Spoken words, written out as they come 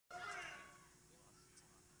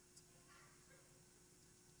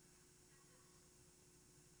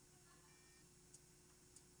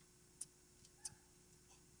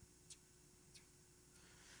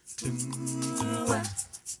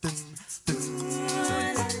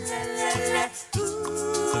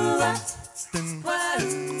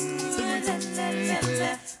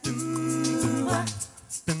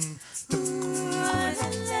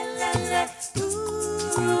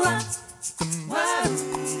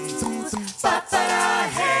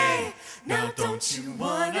Hey, now don't you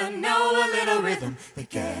wanna know a little rhythm that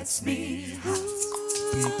gets me hot?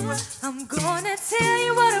 I'm gonna tell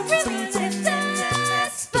you what a rhythm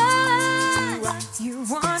that's fun. You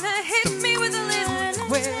wanna hit me with a little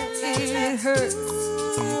where it hurts.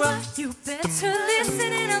 You better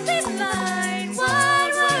listen and I'll live mine.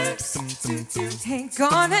 What works ain't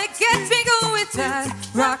gonna get me going with that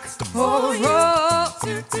rock or roll.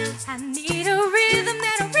 I need a rhythm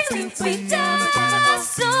that'll really beat down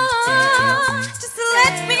song. Just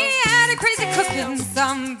let me add a crazy cooking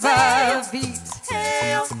samba beat.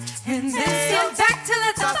 And then sit back to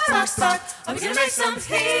let the fire start. Are we gonna make some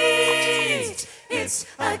heat? It's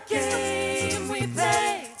a game we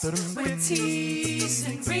play. We're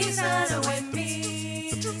teasing reason away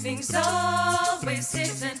me. Things always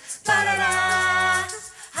hitting. Ba-da-da.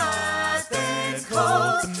 Hot and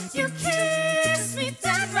cold. You kiss me,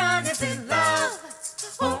 that run is it love?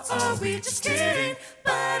 Or are we just kidding?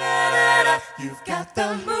 Ba-da-da-da. You've got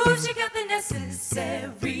the moves, you got the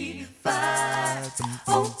necessary vibe.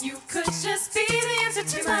 Oh, you could just be the answer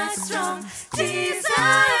to my strong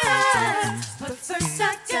desire. But first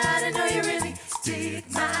I gotta know you really dig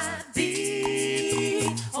my beat.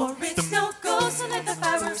 Or it's no go, so let the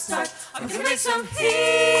fireworks start. I'm gonna make some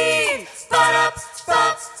heat.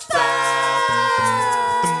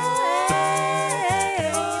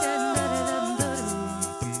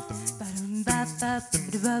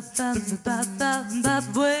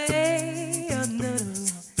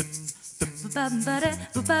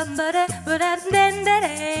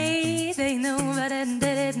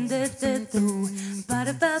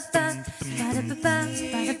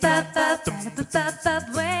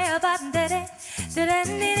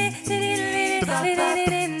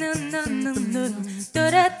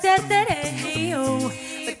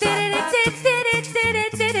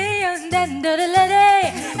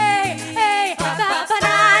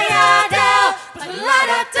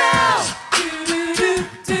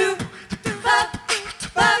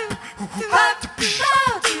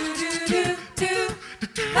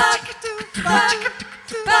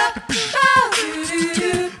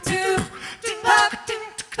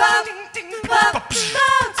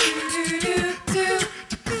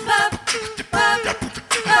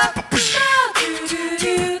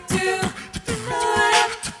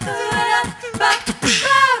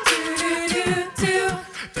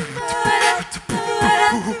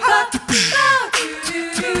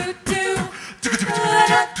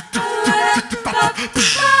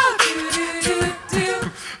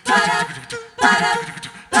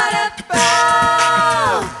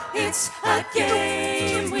 It's a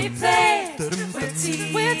game we play.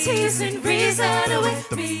 We're teasing reason away.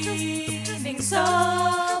 Meaning's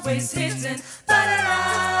always hidden.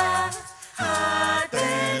 Ba-da-da. Hot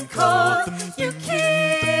and cold. You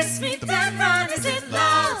kiss me, that run, is it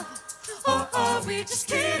love? Or are we just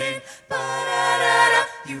kidding? Ba-da-da-da.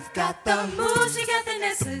 You've got the moves, you got the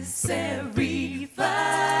necessary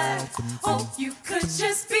vibe. Oh, you could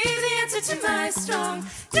just be the answer to my strong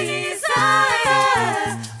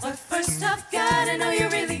desire. But first I've gotta know you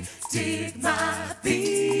really dig my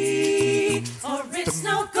beat. Or it's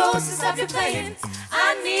no go, so stop your playing.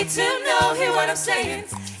 I need to know, hear what I'm saying.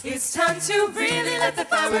 It's time to really let the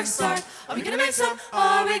fireworks start. Are we gonna make some?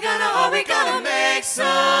 Are we gonna make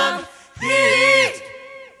some heat?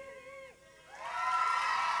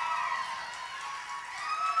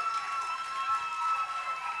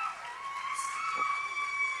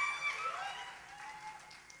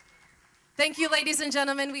 Thank you, ladies and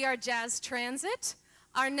gentlemen. We are Jazz Transit.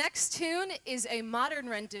 Our next tune is a modern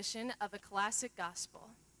rendition of a classic gospel.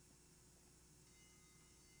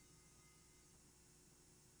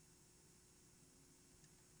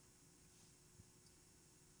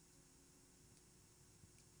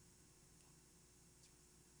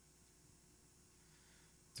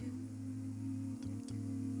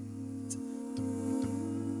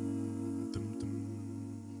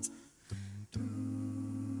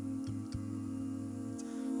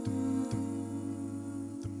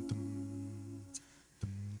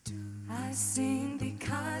 I sing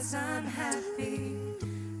because I'm happy.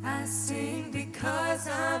 I sing because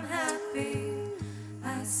I'm happy.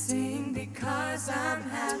 I sing because I'm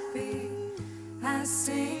happy. I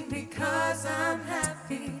sing because I'm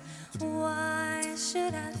happy. Why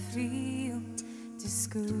should I feel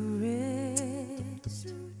discouraged?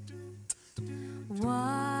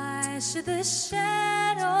 Why should the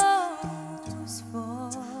shadows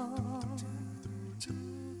fall?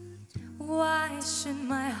 Why should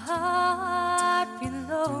my heart be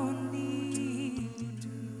lonely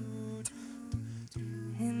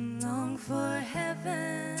and long for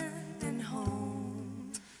heaven and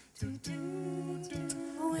home?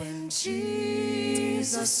 When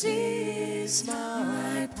Jesus is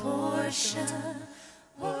my portion,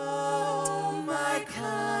 oh, my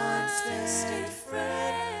constant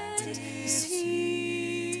friend is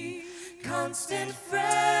He. Constant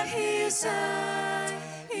friend, His eye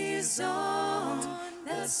is on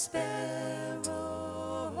the sparrow,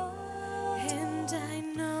 and I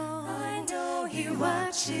know He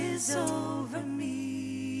watches over me.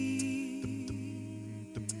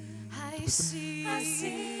 I see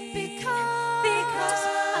because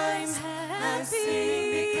I'm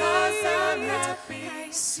happy, because I'm happy.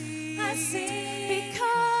 I see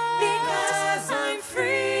because I'm free.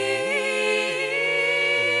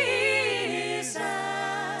 His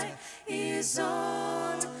eye is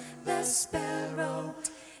on the sparrow.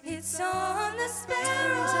 It's on the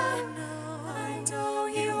sparrow. I know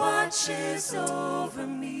He watches over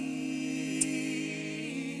me.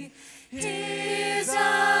 His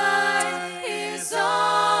eye is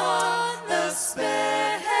on the sparrow,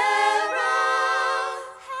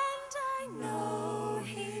 and I know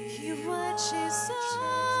He watches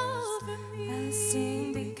over me. I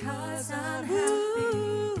sing because I'm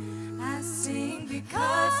happy. I sing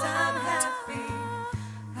because I'm happy.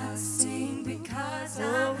 I sing because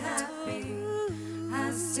I'm happy.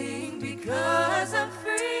 I sing because I'm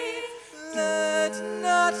free. Let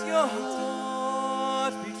not your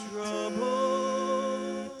heart be troubled.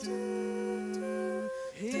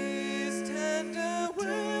 His tender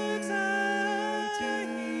words I hear,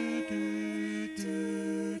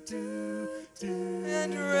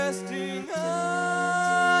 and resting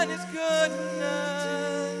on His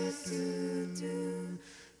goodness,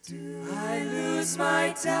 I lose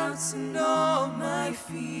my doubts and all my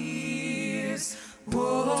fears.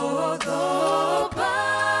 Oh, though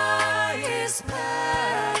by His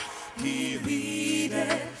path He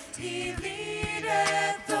leadeth,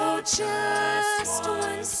 though just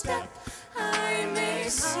one step I may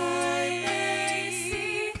see.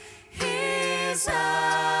 His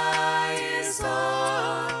eye is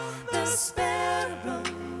on the sparrow,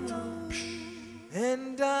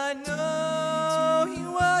 and I know He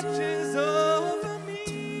watches over me.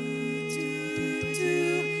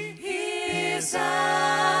 His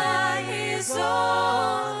eye is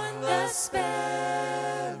on the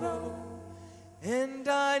sparrow, and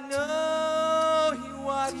I know He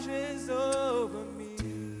watches over me.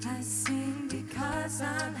 I sing because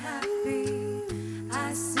I'm happy.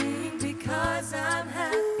 I sing because I'm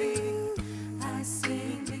happy. I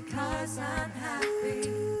sing because I'm happy.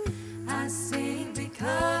 I sing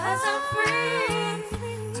because I'm free.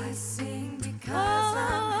 I sing because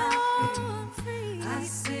I'm happy. I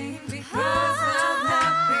sing because I'm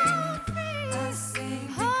happy. I sing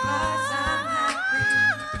because I'm happy.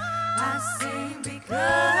 I sing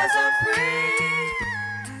because I'm free.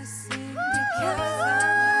 I sing because I'm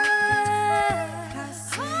happy. I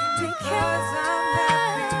sing because I'm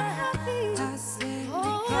happy. I sing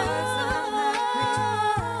because I'm happy.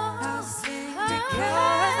 I sing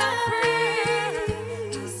because I'm free.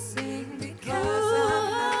 I sing because I'm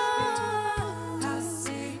happy. I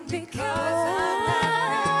sing because I'm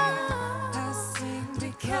happy. I sing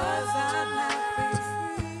because I'm happy.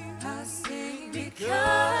 I sing because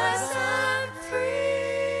I'm free.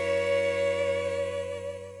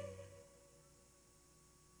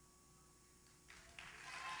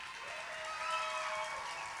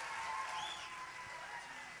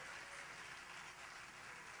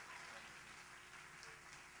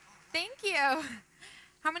 Thank you.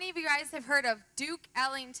 How many of you guys have heard of Duke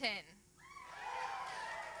Ellington?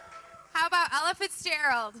 How about Ella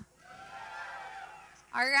Fitzgerald?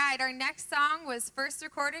 All right, our next song was first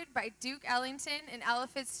recorded by Duke Ellington and Ella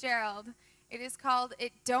Fitzgerald. It is called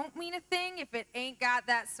It Don't Mean a Thing If It Ain't Got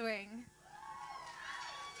That Swing.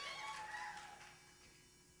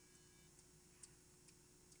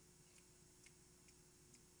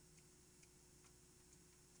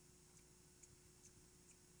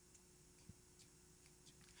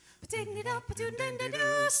 Ding it up, do ding ding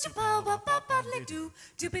do, stippa ba ba ba li do,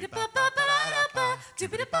 do bit ba ba ba da ba, do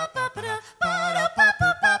bit ba ba ba da ba da ba ba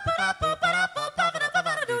ba ba da ba ba da ba ba da ba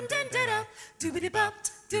da do ding ding da, do bit ba,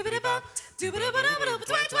 do bit ba, do bit ba da ba da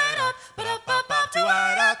twat twat up, ba da ba ba do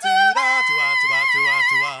a da do da do a do a do a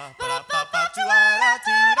do a, ba da ba ba do a da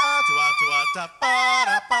do da do a do a da ba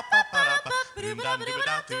da ba ba ba da ba do da do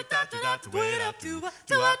da do da do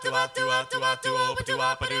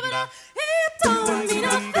don't mean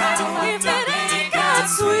a thing if it ain't got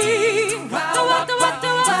sweet.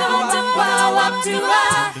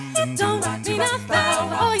 It don't mean a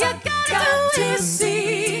thing. All you gotta do is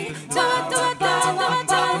see.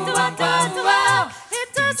 It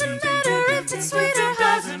doesn't matter if it's sweet or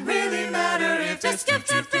doesn't really matter if just give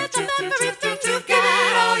that bitch everything you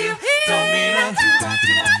got. All you don't mean a thing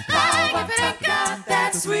if it ain't got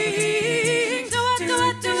that sweet.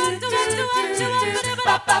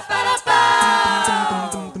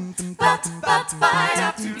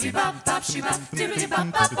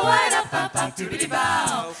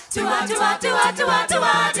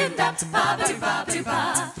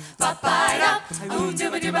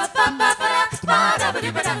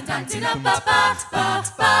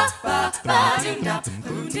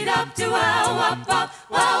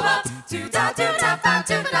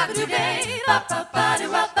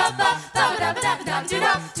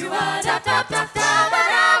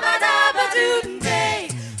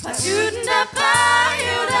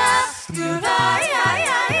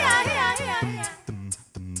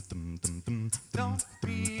 Don't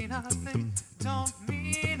mean nothing, don't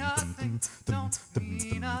mean nothing, don't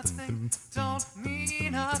mean nothing, don't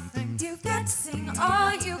mean nothing. You've got to sing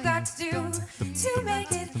all you got to do to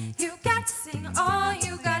make it. You've got to sing all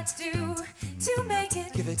you got to do to make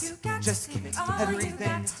it. Give it, just give it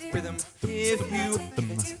everything, rhythm. If you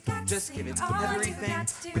give it, just give it everything,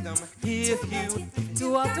 rhythm. If you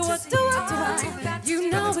Do I, you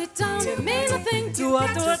know it don't mean a thing. Do I,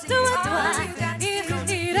 if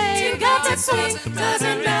it ain't got that swing,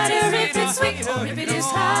 doesn't matter if it's sweet or if it is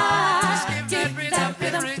high. Give that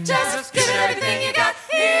rhythm, just give it everything you got.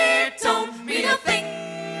 It don't mean a thing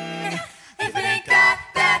if it ain't got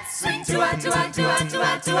that swing. Do I,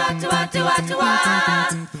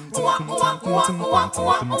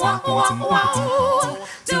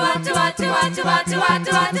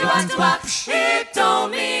 It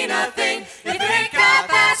don't mean a thing if it ain't got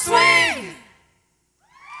that swing.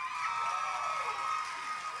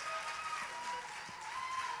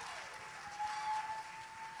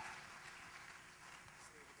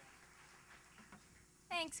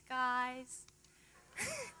 Thanks, guys.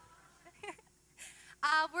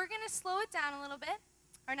 We're going to slow it down a little bit.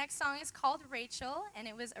 Our next song is called Rachel, and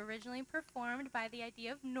it was originally performed by the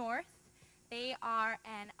Idea of North. They are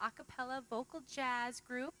an a cappella vocal jazz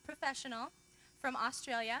group, professional, from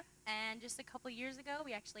Australia. And just a couple years ago,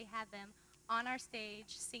 we actually had them on our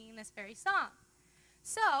stage singing this very song.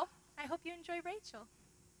 So, I hope you enjoy Rachel.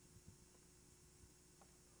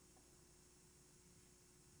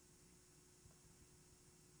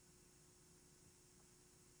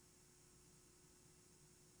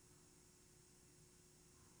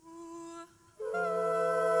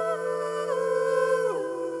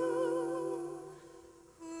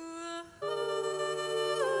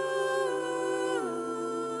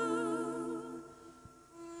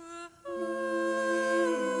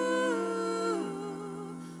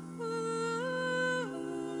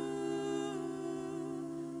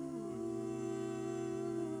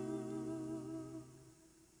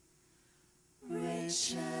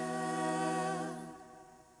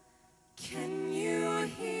 Can you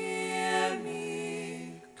hear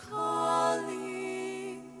me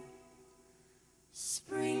calling?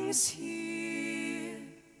 Spring's here.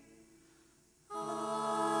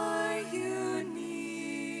 Are you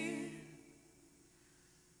near?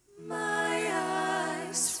 My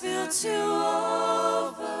eyes fill to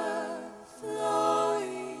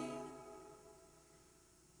overflowing.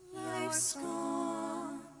 Life's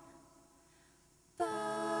gone,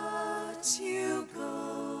 but you go on.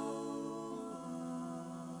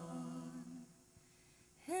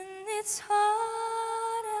 And it's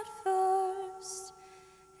hard at first,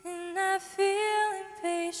 and I feel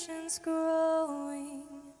impatience growing.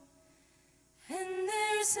 And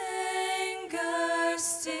there's anger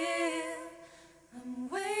still. I'm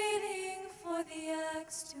waiting for the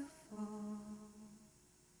axe to fall.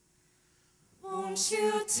 Won't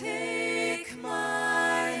you take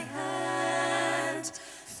my hand,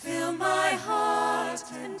 fill my heart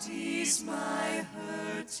and ease my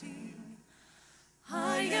hurting?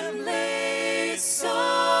 I am laid so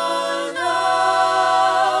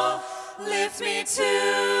low, lift me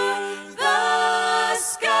to the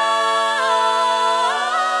sky.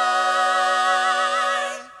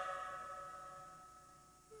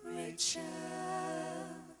 Rachel,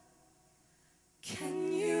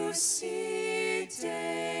 can you see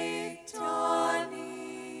day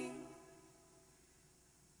dawning?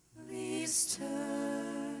 Leaves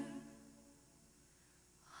turn,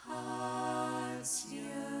 hearts yearn.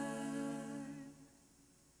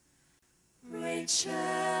 Rachel,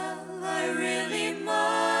 I really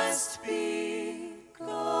must be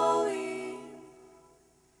going.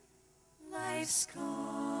 Life's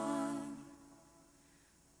gone,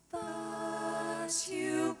 but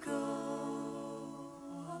you go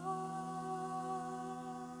on.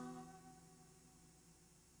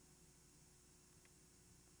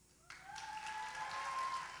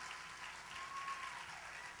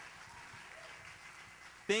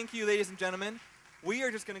 Thank you, ladies and gentlemen. We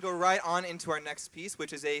are just going to go right on into our next piece,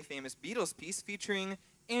 which is a famous Beatles piece featuring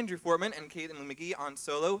Andrew Fortman and Caitlin McGee on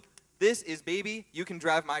solo. This is Baby, You Can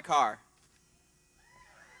Drive My Car.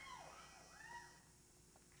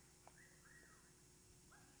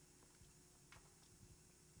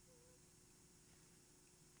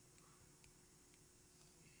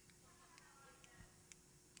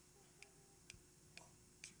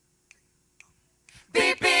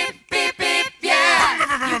 Beep, beep, beep, beep,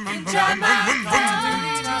 yeah. You can drive my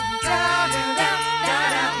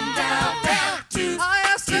I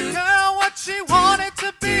asked the girl what she wanted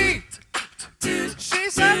to be. She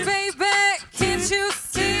said, baby, can't you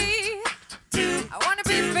see? I want to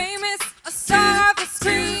be famous, a star of the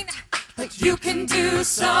screen. but you can do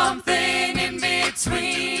something in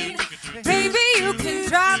between. Baby, you can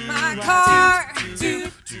drive my car.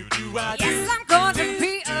 Yes, I'm gonna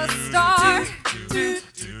be a star.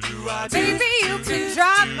 Baby, you can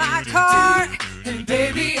drive my car. And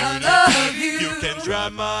baby, I love you. You can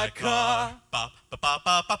drive my car.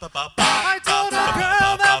 I told a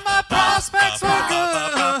girl that my prospects were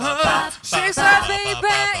good. She said,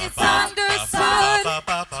 baby, it's understood.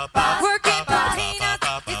 Working for peanuts,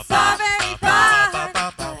 it's all very fun.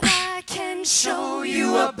 I can show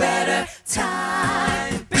you a better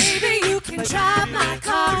time. Baby, you can drive my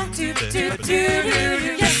car. Do, do, do, do.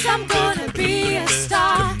 Yes, I'm gonna be a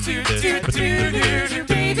star. Do, do, do, do, do.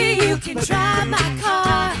 Baby, you can drive my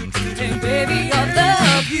car. And baby, I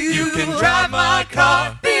love you. You can drive my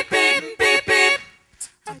car. Beep, beep, beep, beep.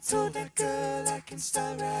 I told that girl I can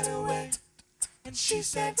start right away. And she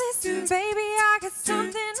said, Listen, baby, I got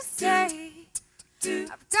something to say.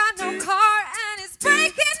 I've got no car and it's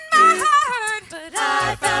breaking my heart. but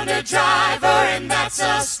I found a driver and that's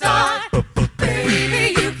a start.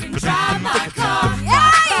 Baby, you can drive my car.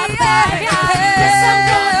 Yeah, yeah, yeah. Yes, I'm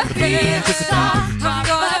gonna be a star. I'm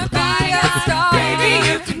gonna be a star. Baby,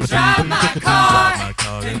 you can drive my car.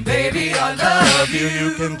 And baby, I love you.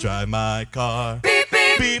 You can drive my car. Beep,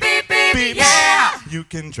 beep, Beep, beep, beep, beep. yeah. You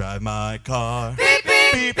can drive my car. Beep,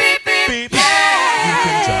 beep, Beep, beep, beep, beep. yeah. You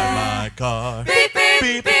can drive my car. Beep, beep,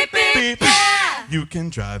 Beep, beep, beep, beep. yeah. You can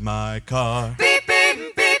drive my car. Beep,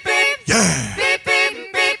 beep, beep, beep. Yeah! Beep,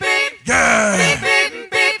 beep, beep, beep. Yeah! Beep,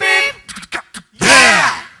 beep, beep, beep.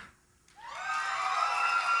 Yeah!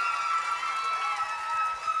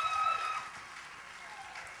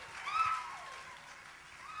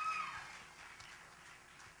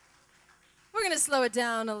 We're going to slow it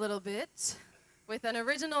down a little bit with an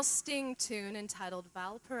original Sting tune entitled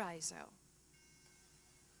Valparaiso.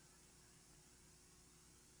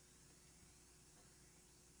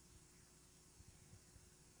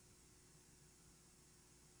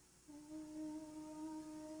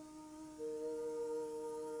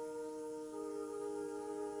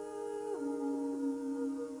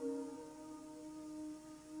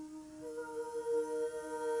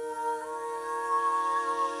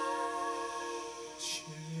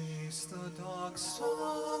 Chase the dark star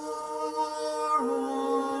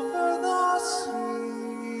over the sea,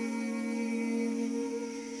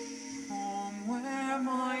 home where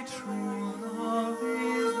my true love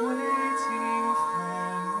is waiting for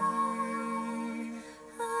me.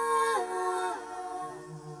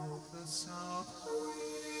 The south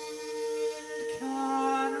wind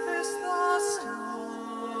canvas the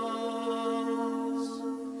stars.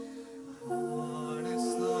 What is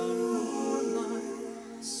the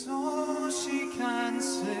moonlight so she can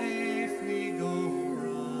safely go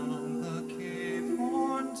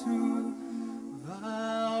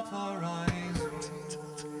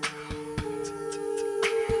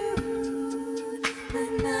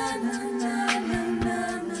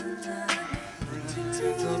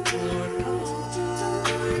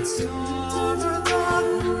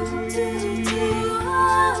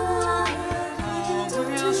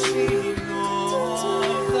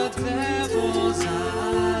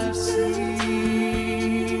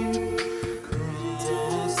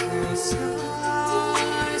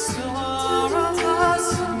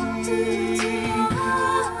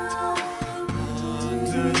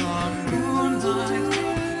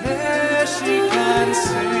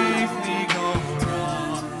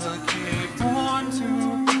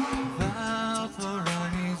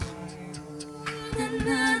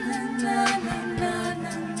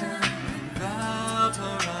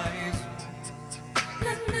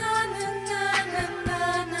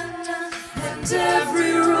And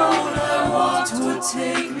every road I walked would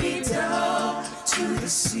take me down to the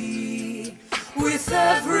sea, with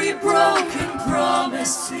every broken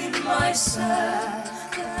promise in my side.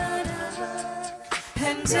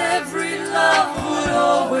 And every love would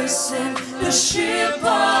always send the ship of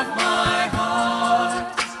my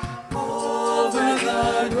heart over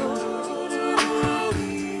the golden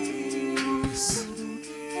sea.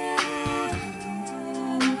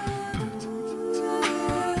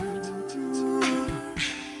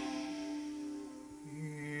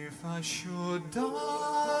 If I should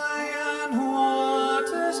die, and what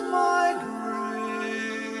is my grave?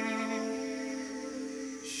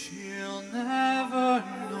 She'll never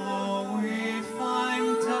know if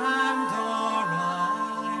I'm damned or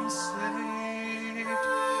I'm saved.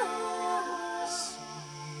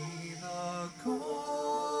 See the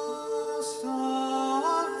ghost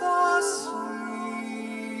of the sea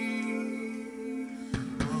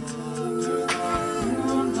under the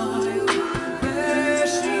moonlight, where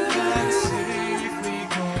she can safely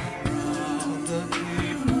go round the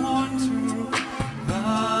Cape Horn to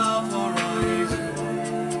Valparaiso.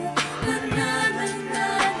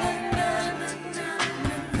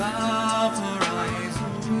 Valparaiso.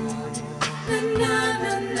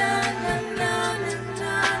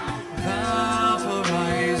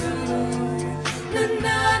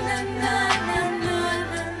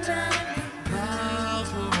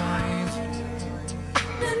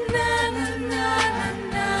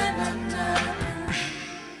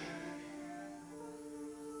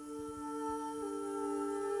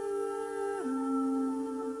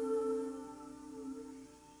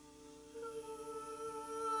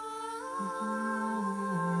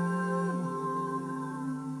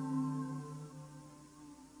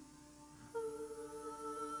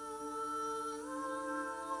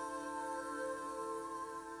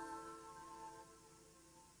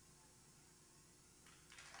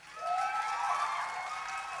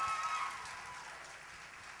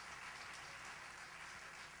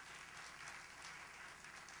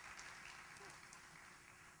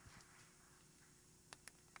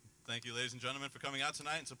 Thank you, ladies and gentlemen, for coming out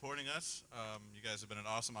tonight and supporting us. You guys have been an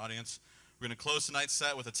awesome audience. We're going to close tonight's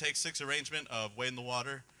set with a Take 6 arrangement of Wade in the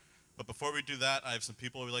Water. But before we do that, I have some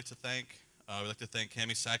people we'd like to thank. We'd like to thank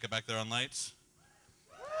Cami Saka back there on lights.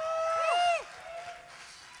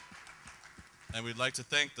 And we'd like to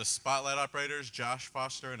thank the spotlight operators, Josh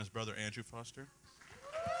Foster and his brother Andrew Foster.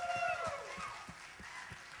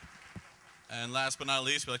 And last but not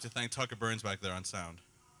least, we'd like to thank Tucker Burns back there on sound.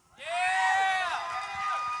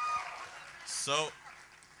 So,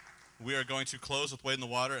 we are going to close with Wade in the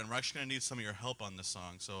Water, and we're actually going to need some of your help on this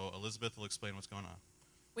song. So, Elizabeth will explain what's going on.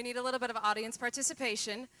 We need a little bit of audience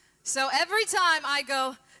participation. So every time I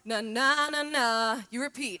go, na na na na, you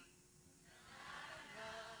repeat.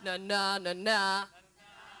 Na na na na.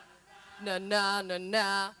 Na na na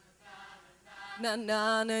na. Na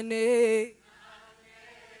na na na.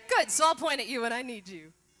 Good, so I'll point at you when I need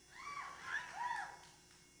you.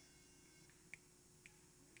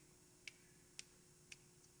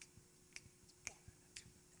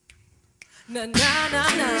 Na na na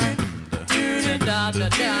na. Na na na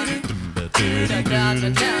na. Na na na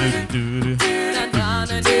na. Na na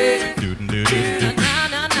na na.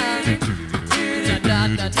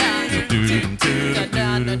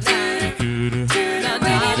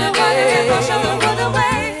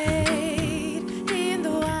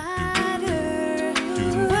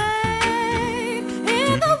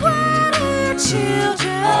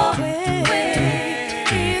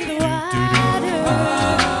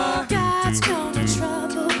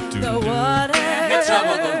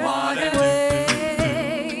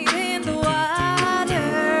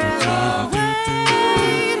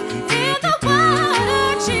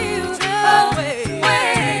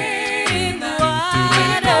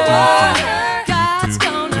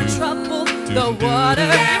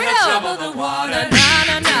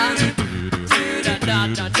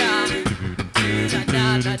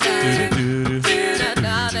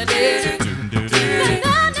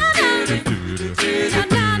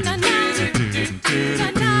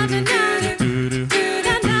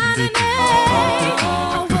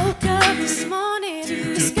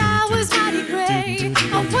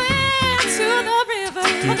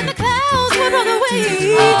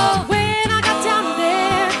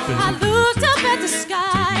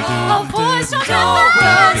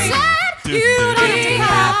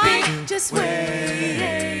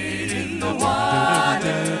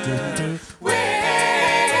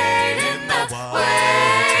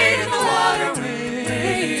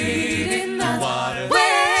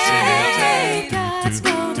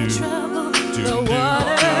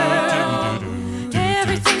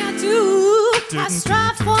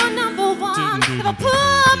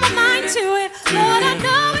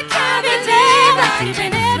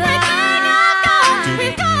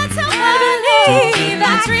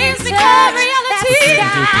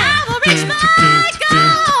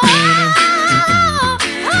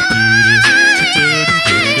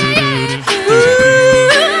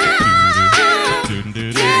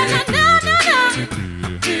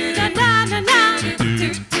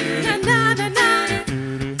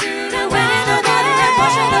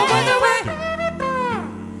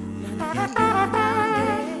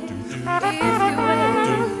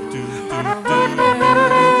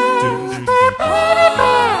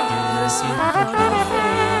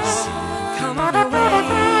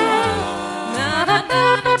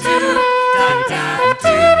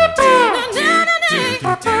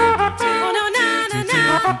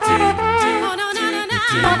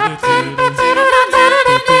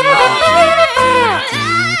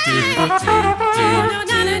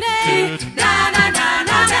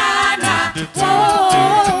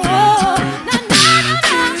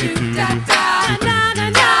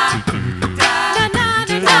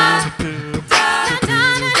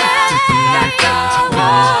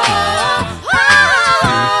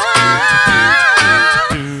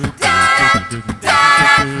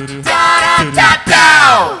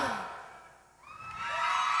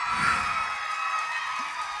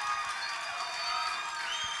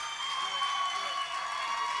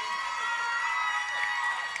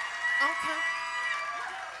 Okay.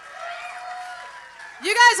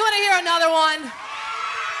 You guys want to hear another one?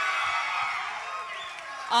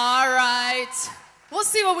 All right. We'll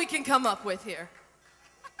see what we can come up with here.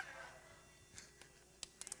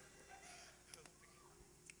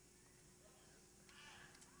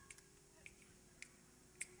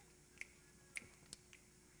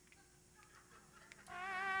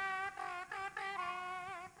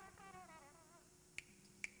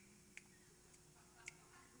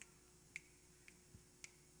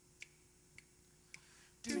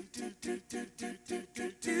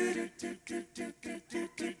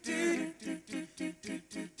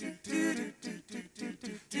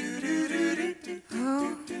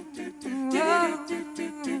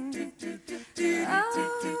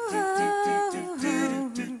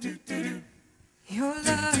 Your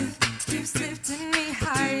love keeps lifting me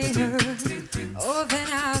higher, oh, than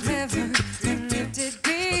I've ever been lifted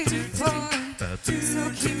before.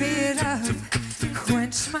 So keep it up,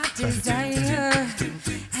 quench my desire,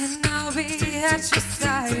 and I'll be at your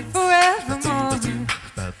side forevermore.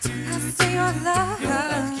 I say your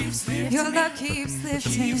love keeps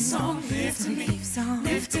lifting, keeps on lifting me, keeps on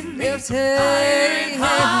lifting me higher,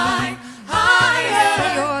 higher.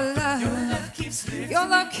 Say your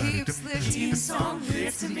love keeps lifting, keeps on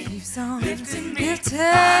lifting me, keeps on lifting me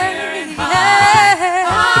higher,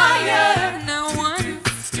 higher. Now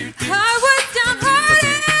once I was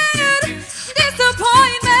downhearted,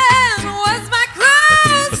 disappointment was my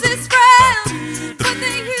closest friend, but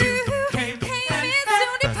then you came in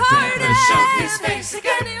soon departed, showed his face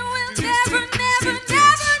again. And it will never, never,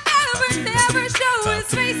 never, never, never show his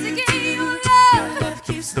face again. Your love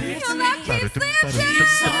keeps lifting, your love keeps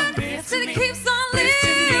lifting, it keeps on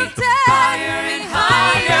lifting higher and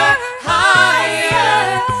higher,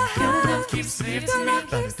 higher. Your love keeps lifting me,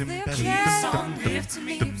 keeps on lifting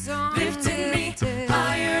me, lifting me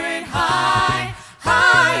higher and high,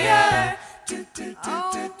 higher.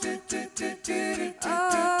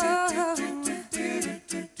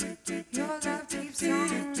 Your love keeps on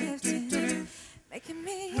lifting, making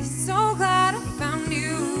me so glad I found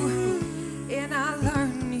you, and I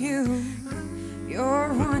learned you.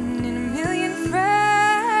 You're one in a million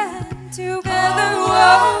friends together.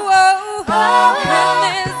 Whoa, whoa, whoa. And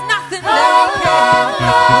there's nothing that we can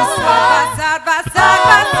do. Side by side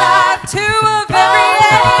by side, two of every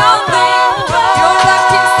little thing. Your love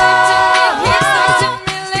keeps lifting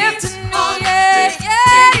me, lifting me, yeah,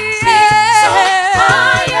 yeah, yeah. So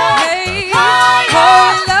higher, higher. Oh,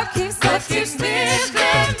 your love keeps lifting me,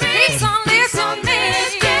 keeps on lifting me,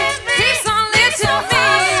 keeps on lifting me.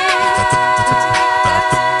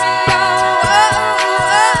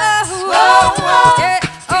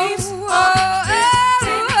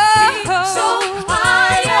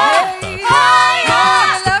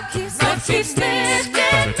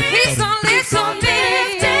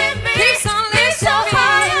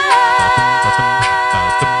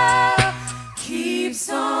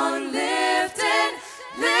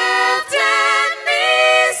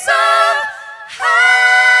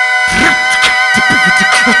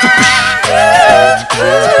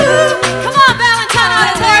 Come on, Valentine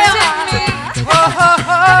Auditorium.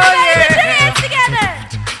 Everybody, put your hands together.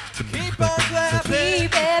 Keep on clapping.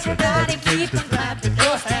 Keep everybody, keep on clapping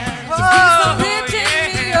your hands. Keep on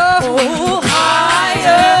lifting me up. Oh,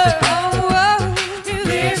 higher. Oh, you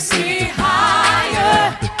lift me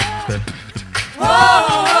higher.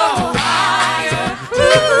 Oh, higher.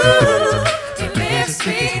 Ooh, it lifts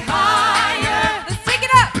me higher. Let's take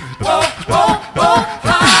it up. Whoa, whoa, whoa,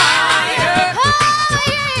 higher.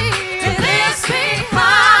 It lifts me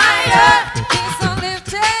higher. Keeps on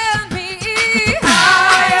lifting me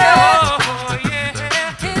higher.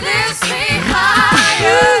 It lifts me higher.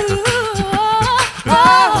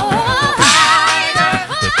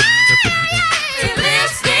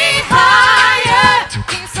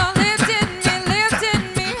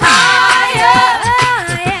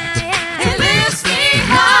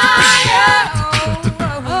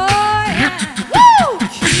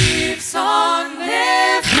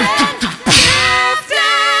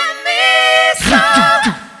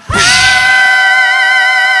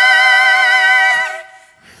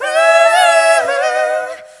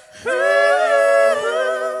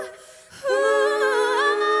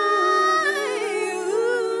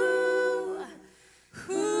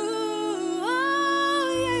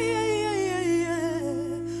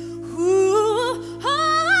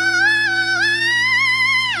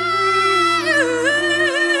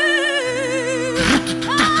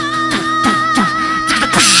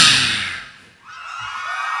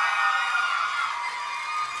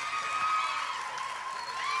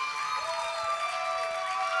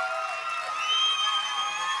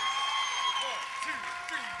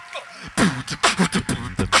 Bye.